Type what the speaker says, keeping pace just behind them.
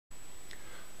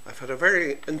had a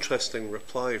very interesting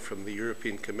reply from the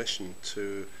European Commission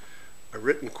to a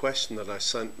written question that I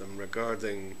sent them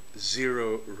regarding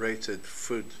zero-rated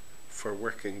food for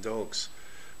working dogs.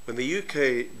 When the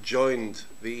UK joined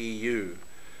the EU,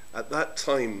 at that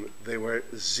time they were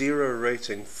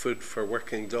zero-rating food for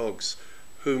working dogs,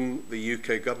 whom the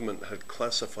UK government had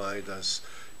classified as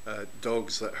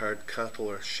dogs that herd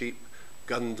cattle or sheep,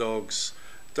 gun dogs,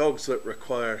 dogs that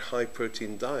require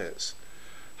high-protein diets.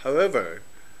 However,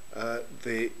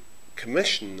 the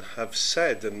Commission have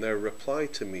said in their reply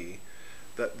to me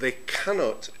that they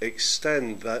cannot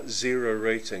extend that zero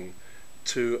rating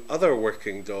to other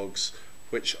working dogs,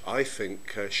 which I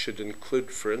think should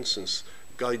include, for instance,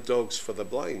 guide dogs for the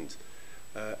blind,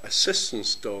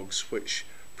 assistance dogs which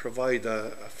provide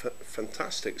a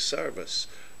fantastic service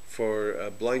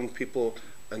for blind people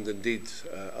and indeed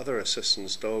other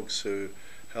assistance dogs who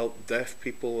help deaf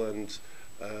people and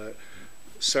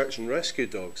search and rescue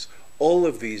dogs. All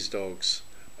of these dogs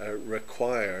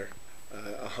require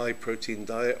a high protein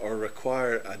diet or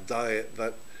require a diet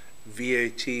that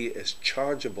VAT is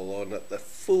chargeable on at the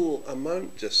full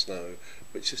amount just now,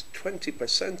 which is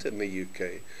 20% in the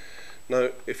UK. Now,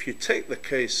 if you take the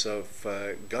case of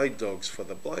guide dogs for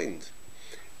the blind,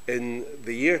 in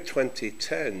the year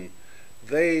 2010,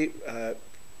 they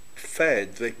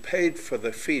paid for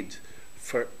the feed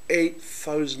for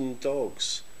 8,000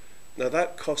 dogs. Now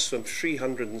that cost them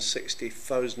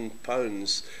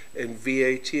 £360,000 in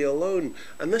VAT alone,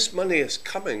 and this money is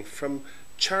coming from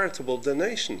charitable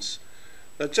donations.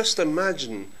 Now just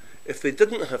imagine if they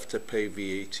didn't have to pay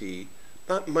VAT,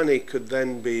 that money could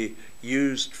then be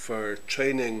used for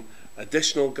training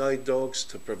additional guide dogs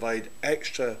to provide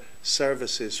extra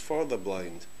services for the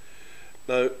blind.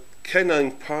 Now,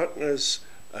 Canine Partners,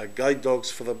 Guide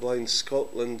Dogs for the Blind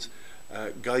Scotland,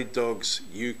 Guide Dogs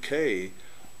UK,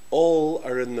 all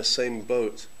are in the same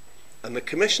boat. And the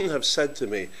Commission have said to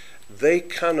me they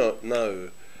cannot now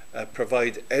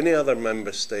provide any other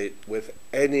member state with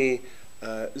any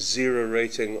zero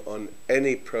rating on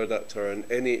any product or on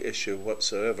any issue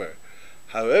whatsoever.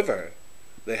 However,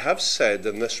 they have said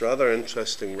in this rather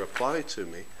interesting reply to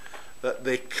me that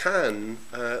they can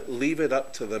leave it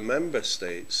up to the member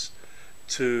states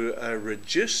to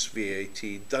reduce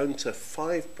VAT down to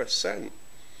 5%.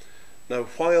 Now,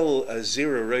 while a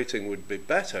zero rating would be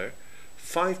better,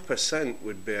 5%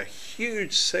 would be a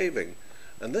huge saving,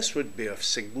 and this would be of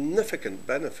significant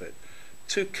benefit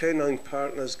to Canine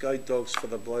Partners, Guide Dogs for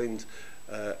the Blind,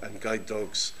 and guide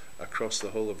dogs across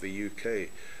the whole of the UK.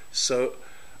 So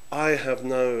I have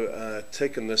now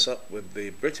taken this up with the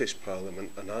British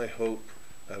Parliament, and I hope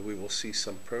we will see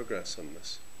some progress on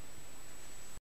this.